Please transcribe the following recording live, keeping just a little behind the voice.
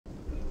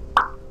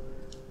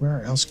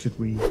Where else could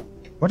we...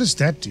 What does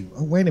that do?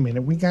 Oh, wait a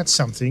minute. We got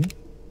something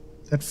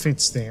that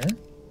fits there.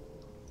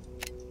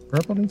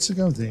 Purple needs to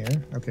go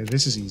there. Okay,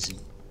 this is easy.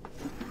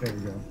 There we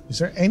go. Is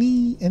there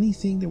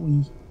anything that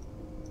we...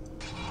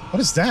 What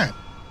is that?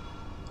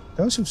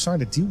 Those who've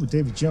signed a deal with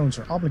Davy Jones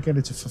are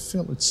obligated to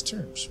fulfill its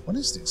terms. What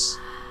is this?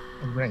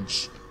 A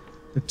wrench.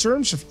 The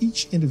terms of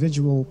each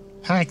individual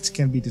pact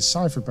can be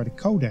deciphered by the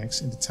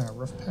codex in the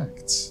Tower of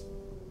Pacts.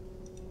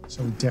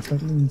 So we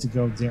definitely need to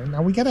go there.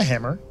 Now we got a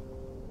hammer.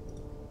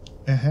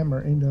 A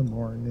hammer in the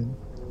morning.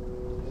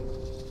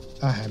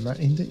 A hammer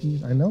in the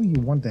evening. I know you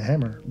want the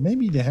hammer.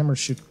 Maybe the hammer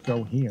should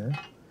go here.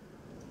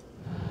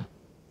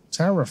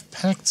 Tower of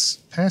Pacts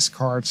pass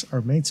cards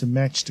are made to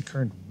match the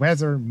current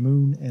weather,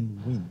 moon,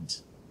 and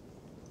wind.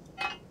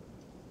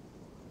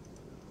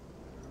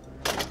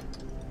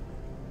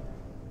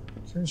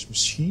 Here's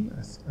machine.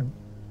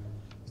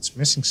 It's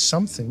missing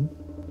something.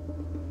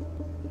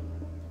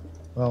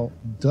 Well,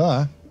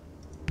 duh.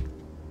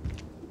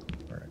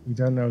 Alright, we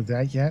don't know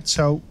that yet.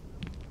 So,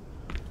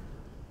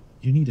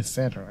 you need a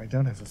feather. I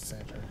don't have a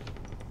feather.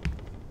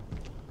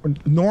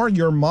 Nor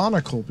your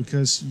monocle,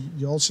 because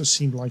you also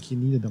seemed like you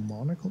needed a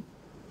monocle.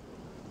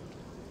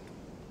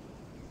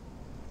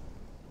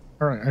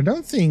 Alright, I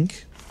don't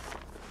think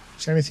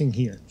there's anything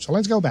here. So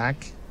let's go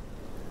back.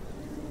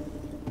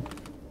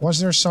 Was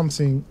there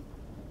something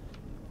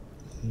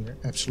here?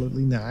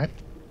 Absolutely not.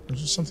 Was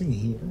there something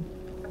here?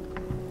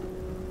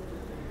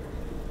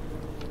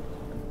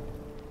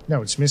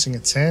 No, it's missing a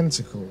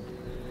tentacle.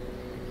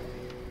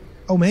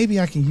 Oh, maybe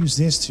I can use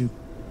this to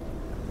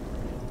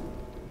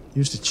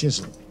use the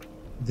chisel.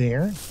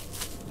 There.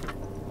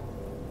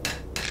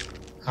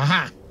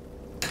 Aha!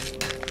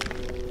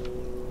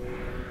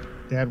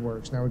 That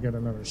works. Now we got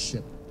another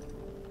ship.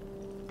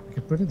 I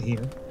can put it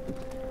here.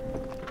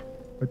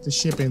 Put the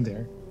ship in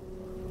there.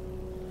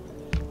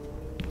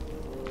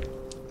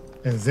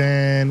 And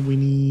then we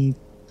need...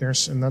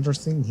 There's another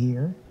thing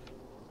here.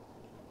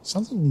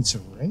 Something needs a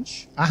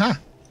wrench. Aha!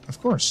 Of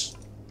course.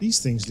 These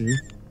things do.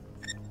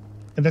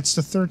 And that's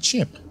the third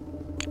ship.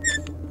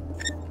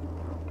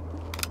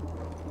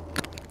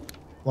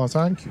 Well,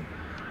 thank you.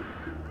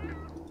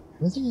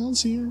 Anything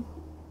else here?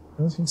 I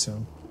don't think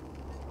so.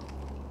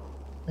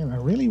 Man, I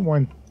really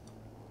want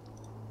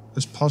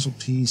those puzzle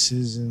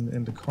pieces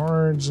and the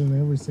cards and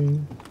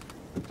everything.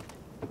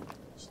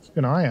 Just keep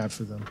an eye out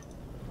for them.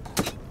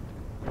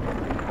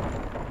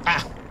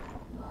 Ah!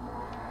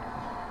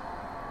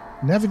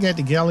 Navigate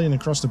the galleon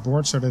across the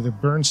board so that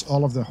it burns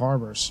all of the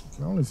harbors. You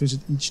can only visit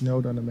each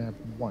node on the map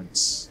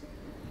once.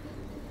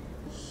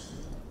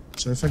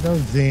 So if I go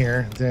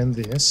there, then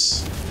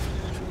this.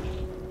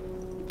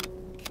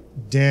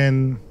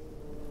 Then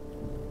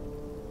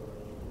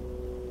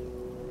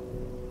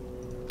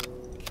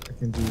I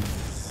can do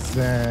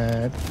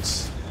that.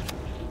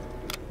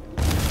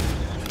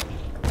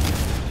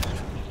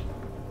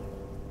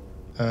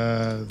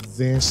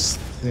 This,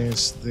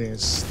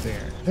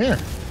 there. There.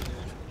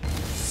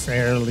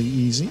 Fairly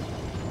easy.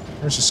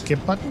 There's a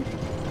skip button.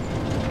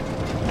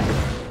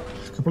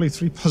 Complete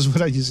 3 puzzles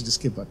without using the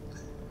skip button.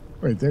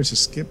 Wait, there's a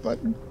skip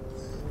button?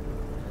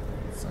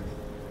 Funny.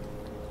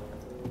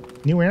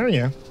 New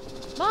area.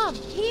 Mom,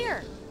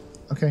 here.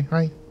 Okay,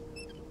 hi.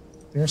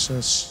 There's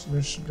a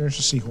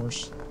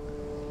seahorse.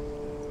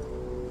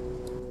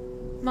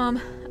 Mom,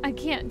 I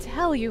can't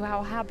tell you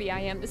how happy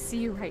I am to see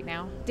you right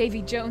now.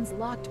 Davy Jones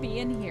locked me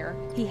in here.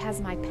 He has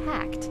my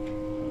pact.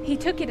 He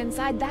took it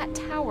inside that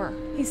tower.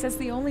 He says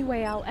the only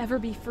way I'll ever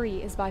be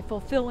free is by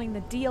fulfilling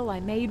the deal I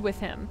made with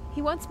him.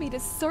 He wants me to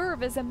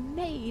serve as a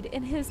maid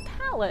in his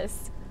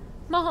palace.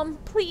 Mom,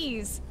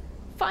 please,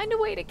 find a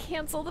way to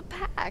cancel the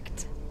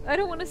pact. I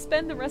don't want to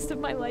spend the rest of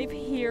my life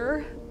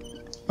here.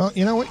 Well,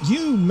 you know what?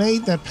 You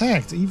made that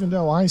pact, even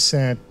though I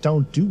said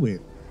don't do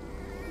it.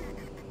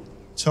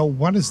 So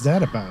what is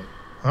that about?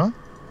 Huh?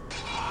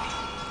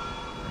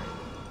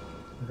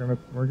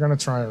 We're gonna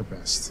try our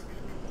best.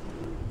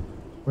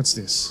 What's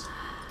this?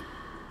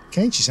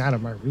 Cage is out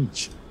of my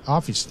reach.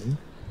 Obviously.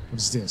 What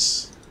is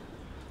this?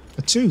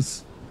 A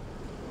tooth.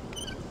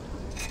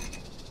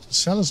 The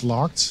cell is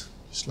locked,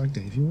 just like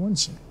Davy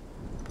wants it.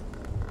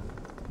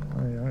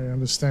 I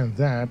understand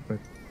that, but...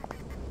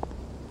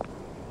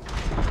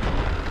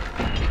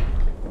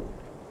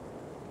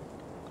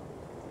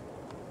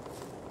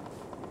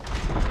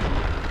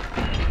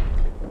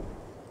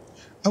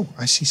 Oh,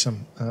 I see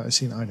some. I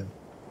see an item.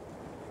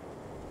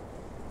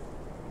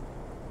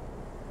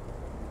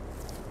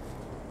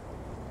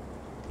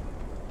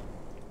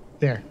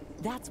 There.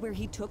 That's where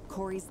he took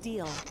Corey's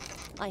deal.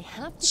 I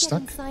have to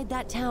Stuck? get inside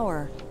that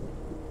tower.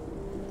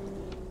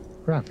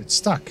 Crap, it's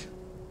stuck.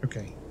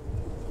 Okay.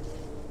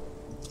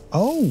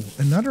 Oh,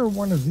 another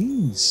one of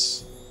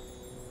these.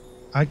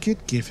 I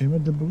could give him a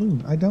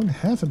doubloon. I don't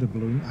have a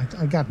doubloon.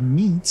 I got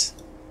meat.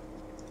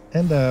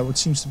 And what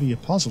seems to be a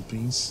puzzle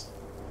piece.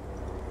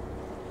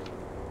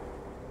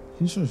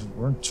 These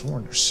weren't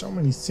torn. There's so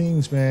many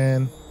things,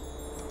 man.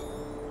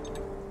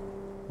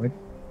 Wait.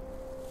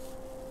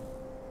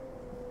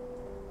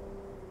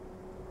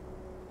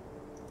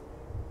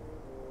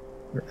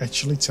 You're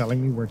actually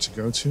telling me where to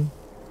go to?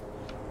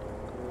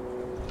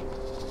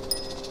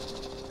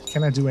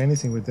 Can I do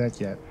anything with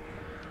that yet?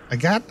 I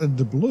got the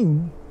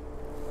doubloon.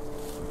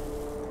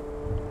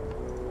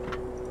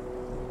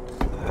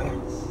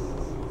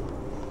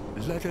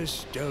 Let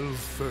us delve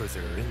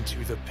further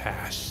into the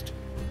past.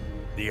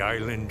 The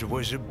island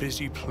was a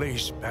busy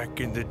place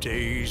back in the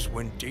days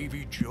when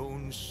Davy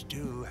Jones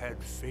still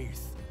had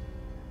faith.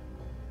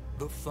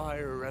 The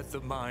fire at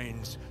the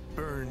mines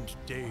burned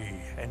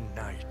day and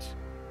night.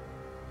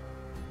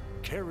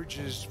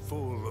 Carriages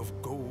full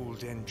of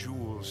gold and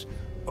jewels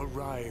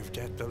arrived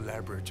at the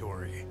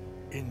laboratory.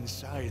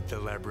 Inside the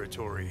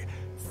laboratory,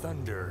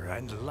 thunder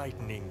and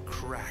lightning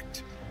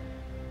cracked.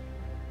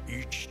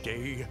 Each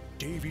day,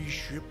 Davy's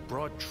ship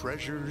brought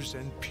treasures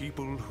and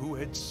people who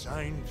had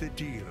signed the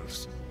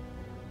deals.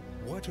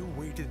 What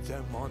awaited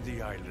them on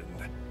the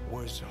island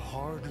was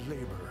hard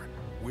labor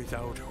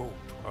without hope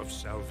of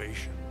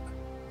salvation.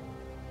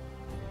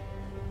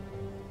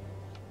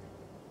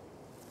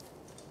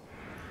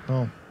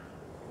 Oh.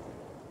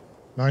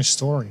 Nice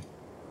story.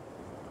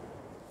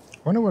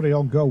 Wonder where they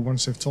all go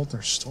once they've told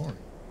their story.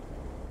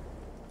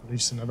 At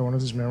least another one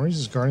of his memories.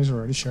 His guardians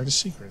already shared his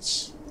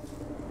secrets.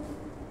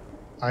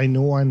 I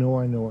know.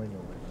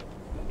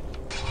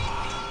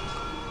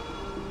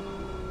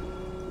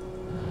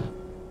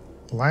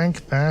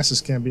 Blank passes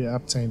can be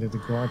obtained at the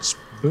guard's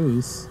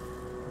booth.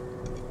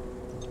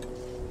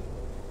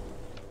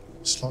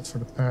 Slot for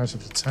the pass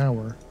of the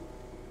tower.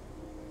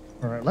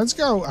 Alright, let's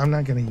go. I'm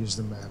not going to use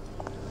the map.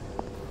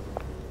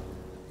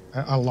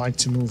 I like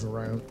to move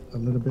around a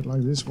little bit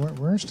like this.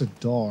 Where's the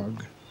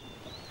dog?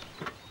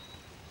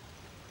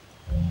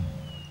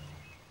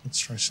 Let's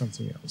try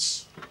something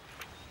else.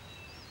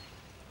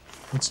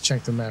 Let's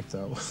check the map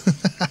though.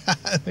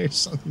 There's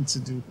something to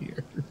do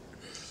here.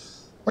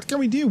 What can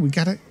we do? We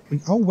gotta...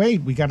 oh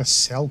wait, we got a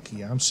cell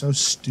key. I'm so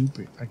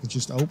stupid. I could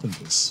just open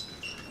this.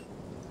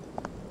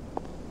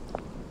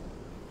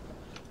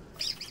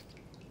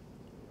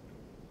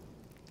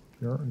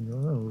 You're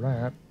a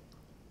rat.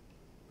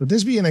 Could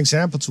this be an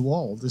example to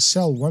all? This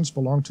cell once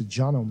belonged to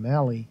John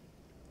O'Malley,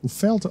 who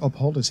failed to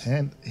uphold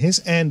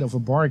his end of a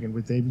bargain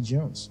with Davy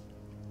Jones.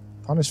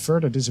 Upon his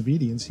further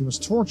disobedience, he was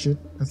tortured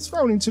and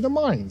thrown into the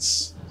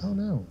mines. Oh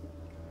no.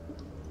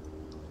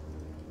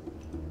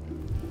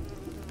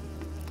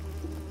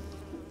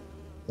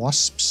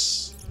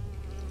 Wasps.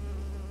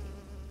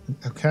 An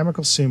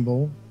alchemical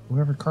symbol.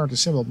 Whoever carved the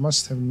symbol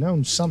must have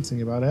known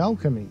something about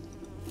alchemy.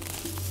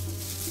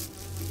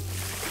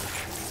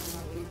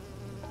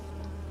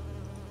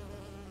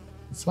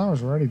 The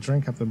flowers already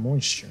drank up the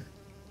moisture.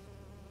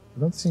 I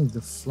don't think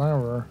the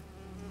flower...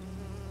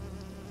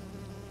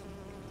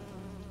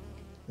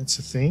 that's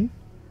a thing.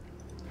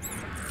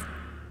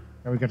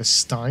 Now we got a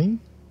stein.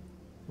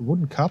 A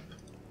wooden cup.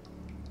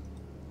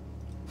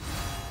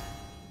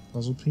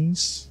 Puzzle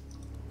piece.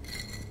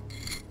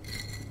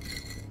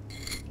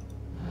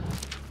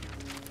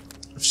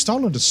 I've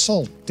stolen the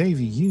salt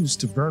Davy used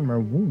to burn my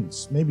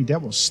wounds. Maybe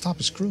that will stop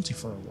his cruelty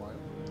for a while.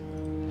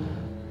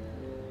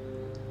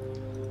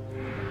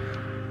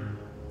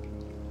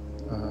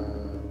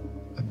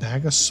 A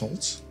bag of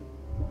salt.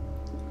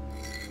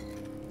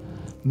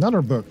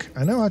 Another book.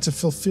 I know how to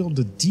fulfill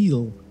the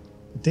deal,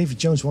 but Davy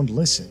Jones won't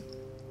listen.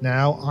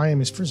 Now I am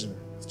his prisoner.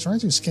 I've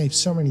tried to escape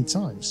so many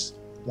times.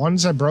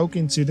 Once I broke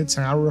into the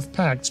Tower of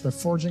Pacts by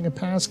forging a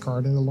pass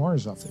card in the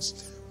lawyer's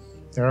office.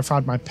 There I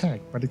found my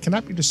pact, but it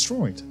cannot be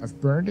destroyed. I've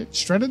burned it,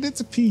 shredded it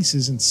to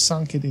pieces, and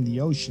sunk it in the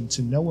ocean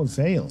to no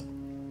avail.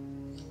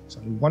 There's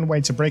only one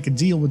way to break a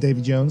deal with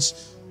Davy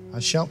Jones. I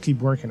shall keep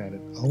working at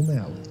it.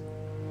 O'Malley.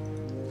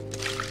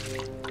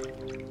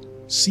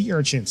 Sea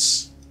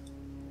urchins.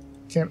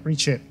 Can't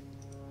reach it.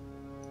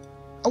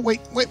 Oh,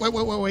 wait.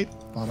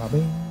 Bada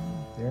bing.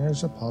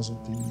 There's a puzzle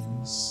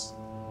piece.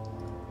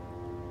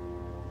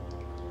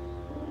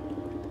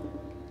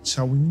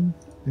 So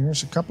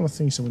there's a couple of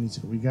things that we need to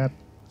do. We got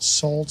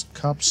salt,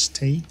 cup,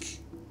 steak.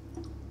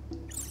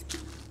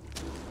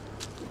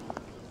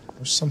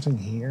 There's something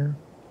here.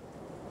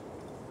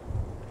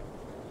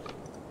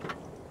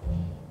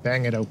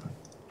 Bang it open.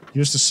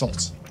 Use the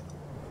salt.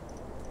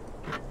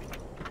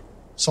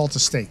 Salt the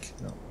steak.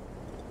 No.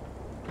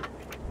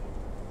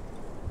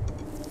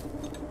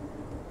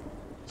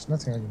 There's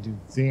nothing I can do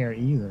there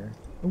either.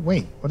 Oh,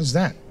 wait. What is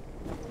that?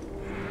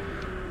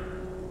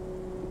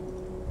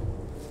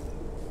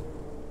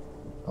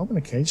 Open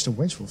a cage, the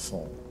wedge will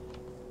fall.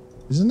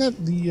 Isn't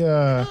that the,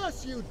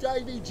 Bless you,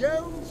 Davy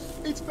Jones!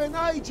 It's been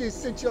ages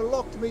since you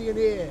locked me in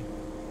here.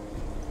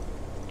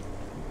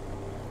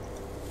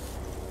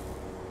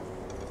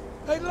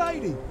 Hey,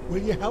 lady,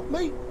 will you help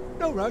me?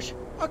 No rush,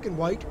 I can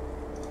wait.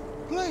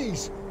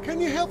 Please, can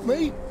you help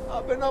me?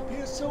 I've been up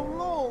here so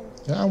long.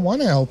 Yeah, I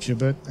want to help you,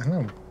 but I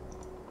don't know.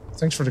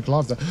 Thanks for the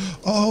glove, though.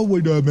 Oh,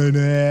 wait a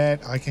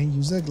minute. I can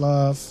use the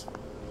glove.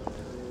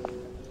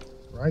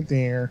 Right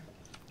there.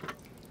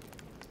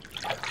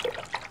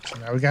 So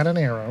now we got an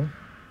arrow,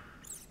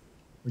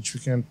 which we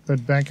can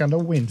put back on the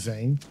wind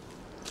vane.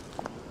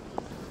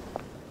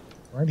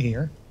 Right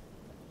here.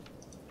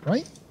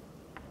 Right?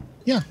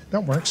 Yeah,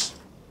 that works.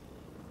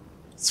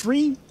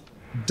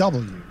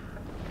 3W.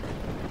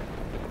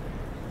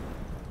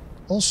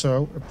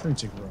 Also a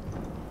printing roll.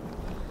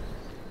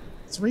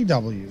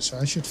 3W, so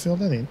I should fill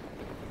that in.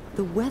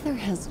 The weather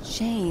has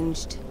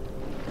changed.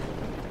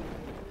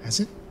 Has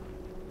it?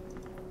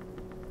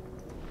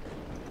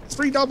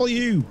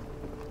 3W!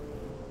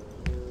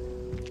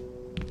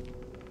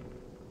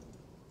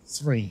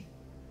 3.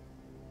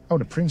 Oh,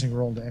 the printing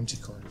roll, the empty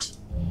card.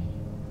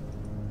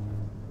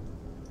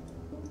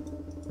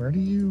 Where do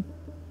you...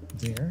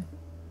 There.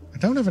 I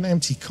don't have an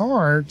empty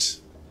card.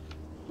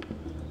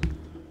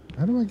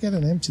 How do I get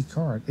an empty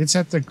card? It's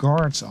at the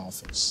guard's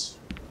office.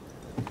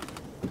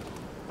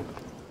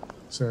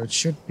 So it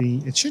should be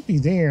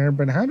there,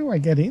 but how do I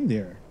get in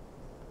there?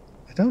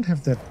 I don't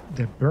have that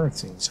bird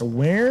thing. So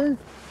where?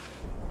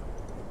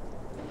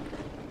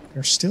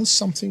 There's still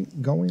something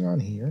going on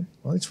here.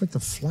 Well, it's with the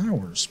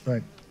flowers,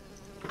 but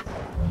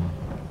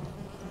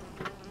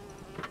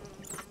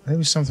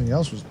maybe something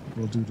else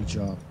will do the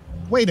job.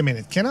 Wait a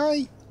minute, can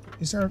I?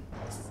 Is there?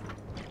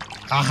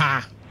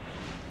 Aha!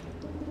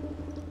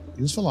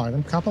 Useful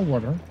item, cup of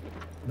water.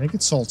 Make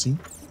it salty.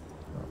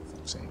 Oh, for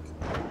fuck's sake.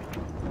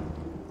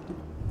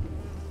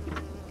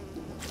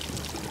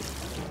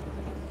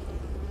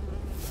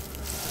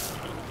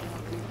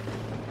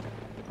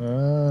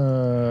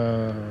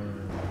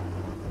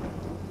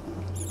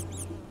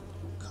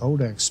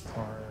 Codex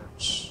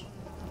parts.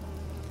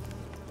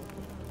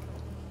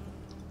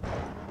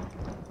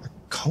 A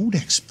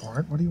codex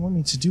part? What do you want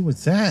me to do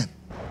with that?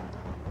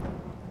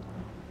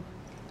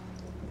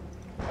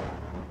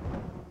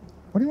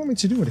 What do you want me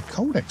to do with a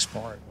codex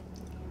part?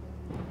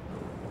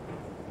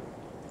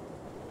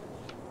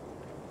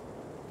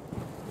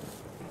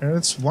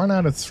 It's 1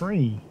 out of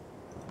 3.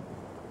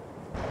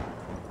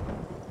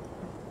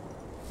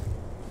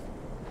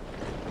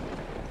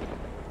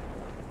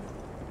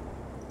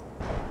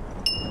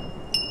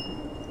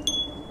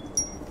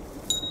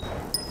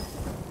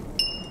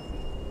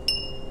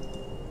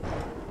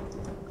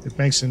 It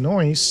makes a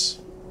noise.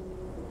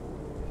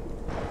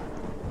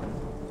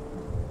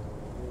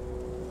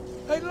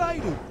 Hey,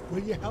 lady, will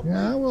you help me?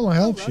 Yeah, I will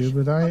help No you, rush.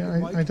 but can I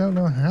wait. don't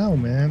know how,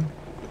 man.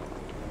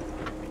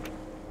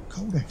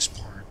 Codex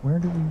part. Where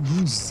do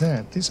we use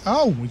that? This.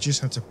 Oh, we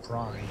just had to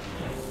pry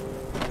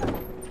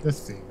the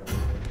thing.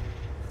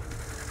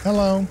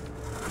 Hello.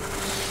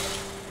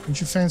 Would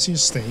you fancy a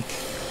steak?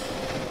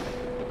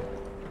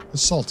 A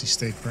salty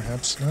steak,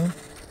 perhaps? No.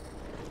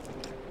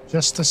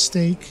 Just a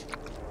steak.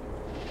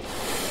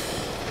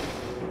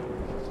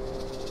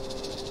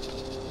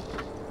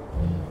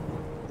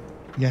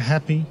 You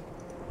happy?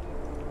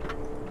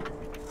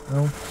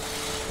 No.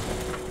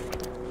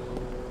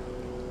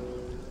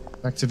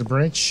 Back to the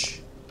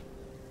bridge.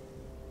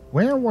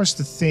 Where was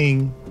the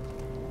thing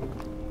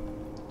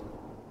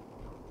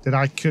that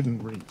I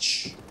couldn't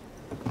reach?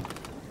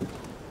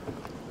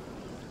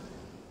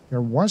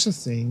 There was a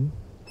thing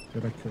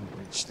that I couldn't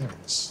reach. There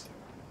it is.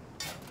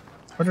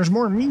 But there's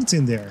more meat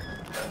in there.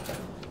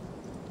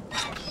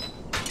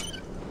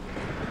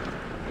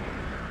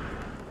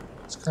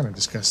 It's kind of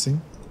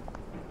disgusting.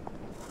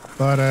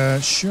 But,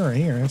 sure,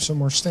 here, have some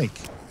more steak.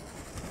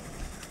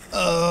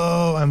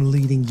 Oh, I'm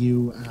leading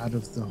you out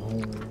of the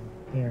hole.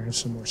 Here, have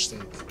some more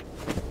steak.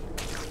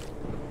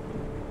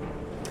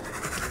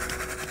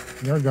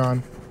 You're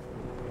gone.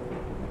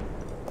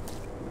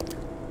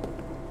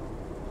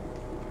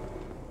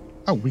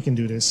 Oh, we can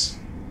do this.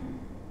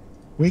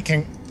 We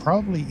can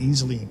probably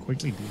easily and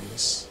quickly do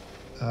this.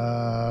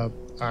 I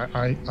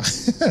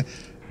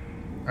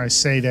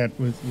say that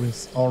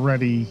with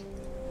already...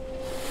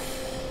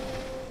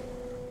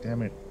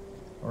 Damn it.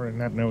 Or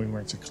not knowing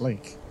where to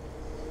click.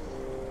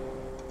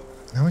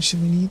 How much do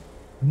we need?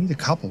 We need a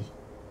couple.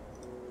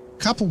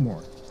 Couple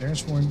more.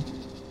 There's one.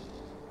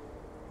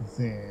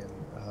 Then,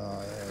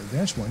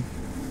 there's one.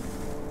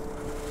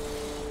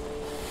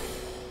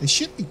 They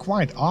should be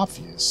quite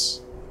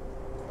obvious.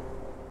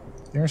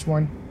 There's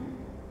one.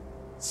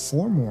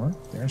 4 more.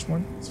 There's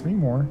one. 3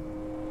 more.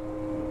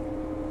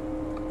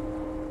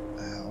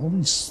 All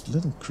these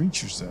little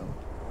creatures, though.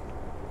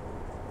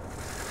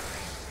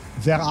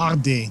 Where are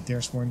they?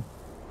 There's one.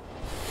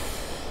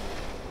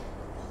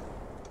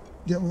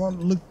 Yeah,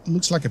 one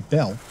looks like a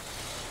bell.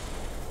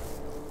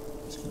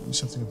 There's gonna be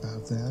something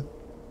about that.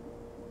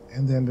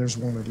 And then there's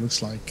one that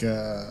looks like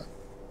a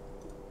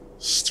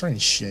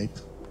strange shape.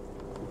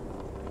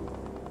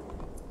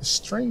 A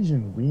strange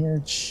and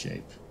weird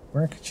shape.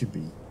 Where could you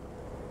be?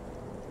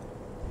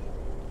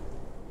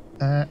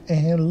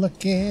 And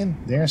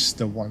looking. There's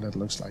the one that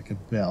looks like a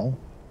bell.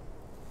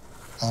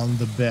 On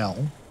the bell.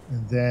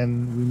 And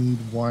then we need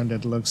one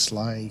that looks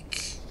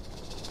like...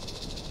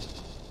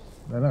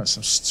 I don't know,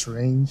 some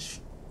strange,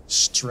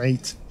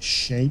 straight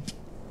shape.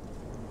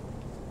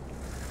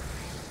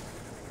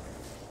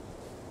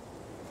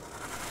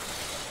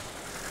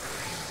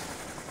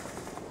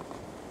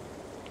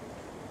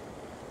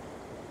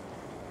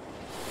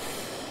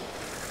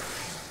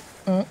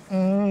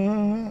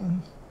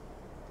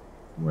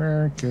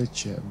 Where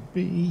could you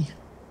be?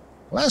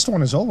 Last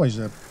one is always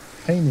a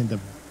pain in the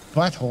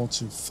butthole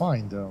to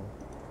find, though.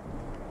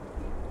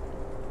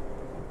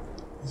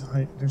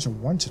 There's a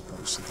wanted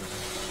poster there.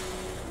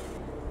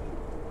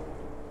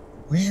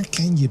 Where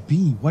can you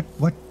be? What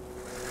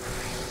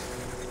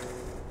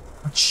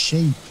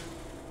shape?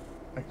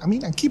 I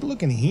mean, I keep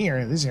looking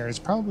here. This area is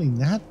probably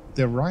not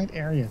the right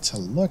area to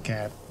look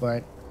at,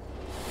 but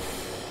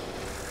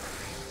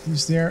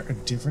is there a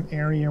different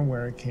area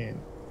where I can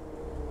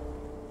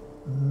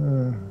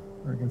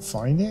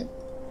find it?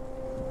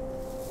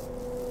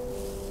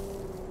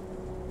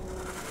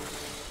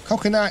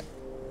 Coconut.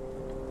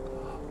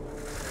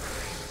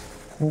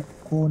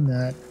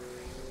 Coconut.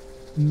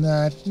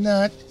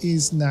 Nut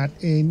is not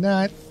a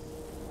nut.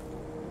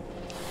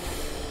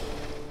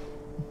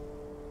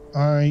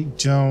 I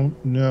don't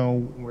know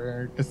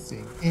where the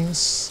thing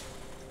is.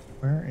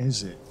 Where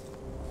is it?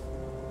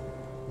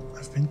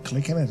 I've been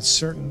clicking at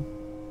certain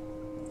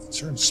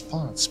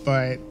spots,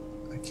 but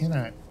I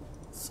cannot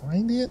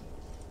find it.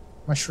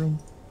 Mushroom.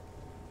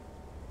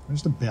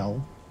 Where's the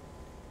bell?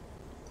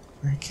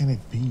 Where can it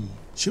be?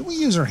 Should we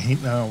use our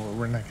hint? No,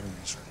 we're not going to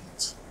use our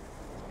hints.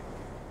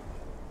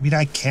 I mean,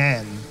 I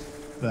can,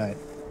 but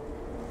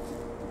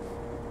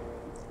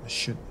I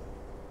should.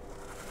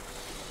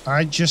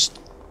 I just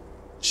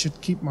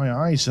should keep my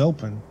eyes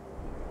open.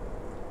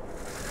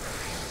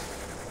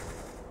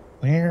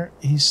 Where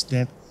is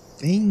that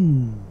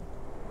thing?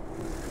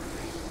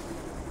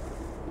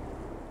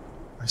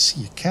 I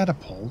see a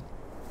catapult.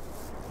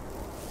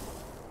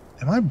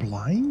 Am I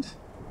blind?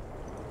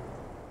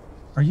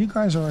 Are you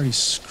guys already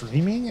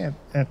screaming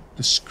at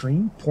the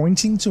screen,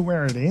 pointing to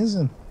where it is?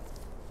 And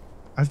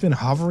I've been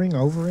hovering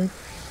over it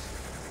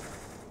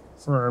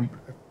for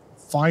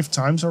 5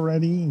 times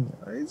already.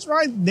 It's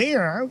right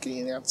there. How can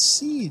you not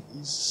see it?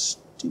 You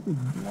stupid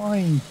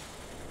blind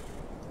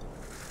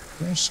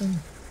person.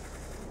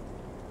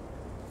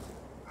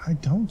 I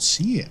don't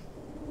see it.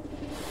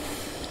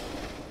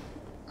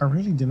 I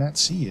really do not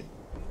see it.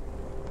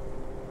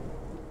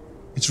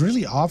 It's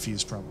really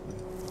obvious, probably.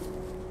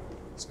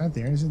 It's not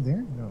there. Is it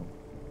there? No.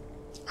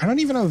 I don't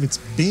even know if it's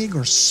big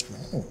or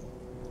small.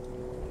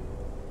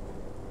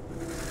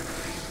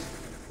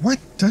 What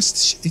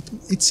does it?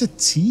 It's a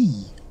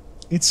T.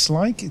 It's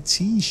like a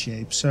T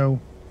shape. So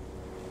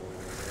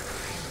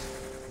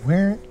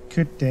where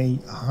could they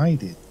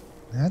hide it?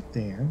 Not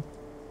there.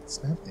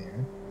 It's not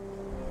there.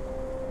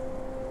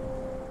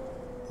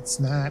 It's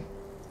not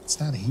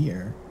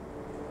here.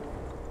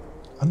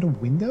 On the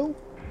window?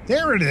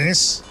 There it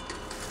is!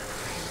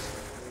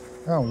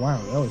 Oh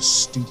wow, that was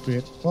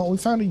stupid. Well, we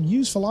found a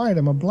useful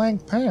item, a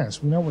blank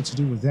pass. We know what to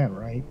do with that,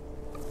 right?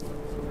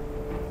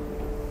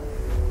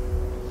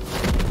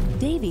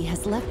 Davy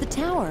has left the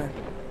tower.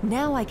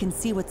 Now I can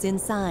see what's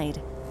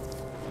inside.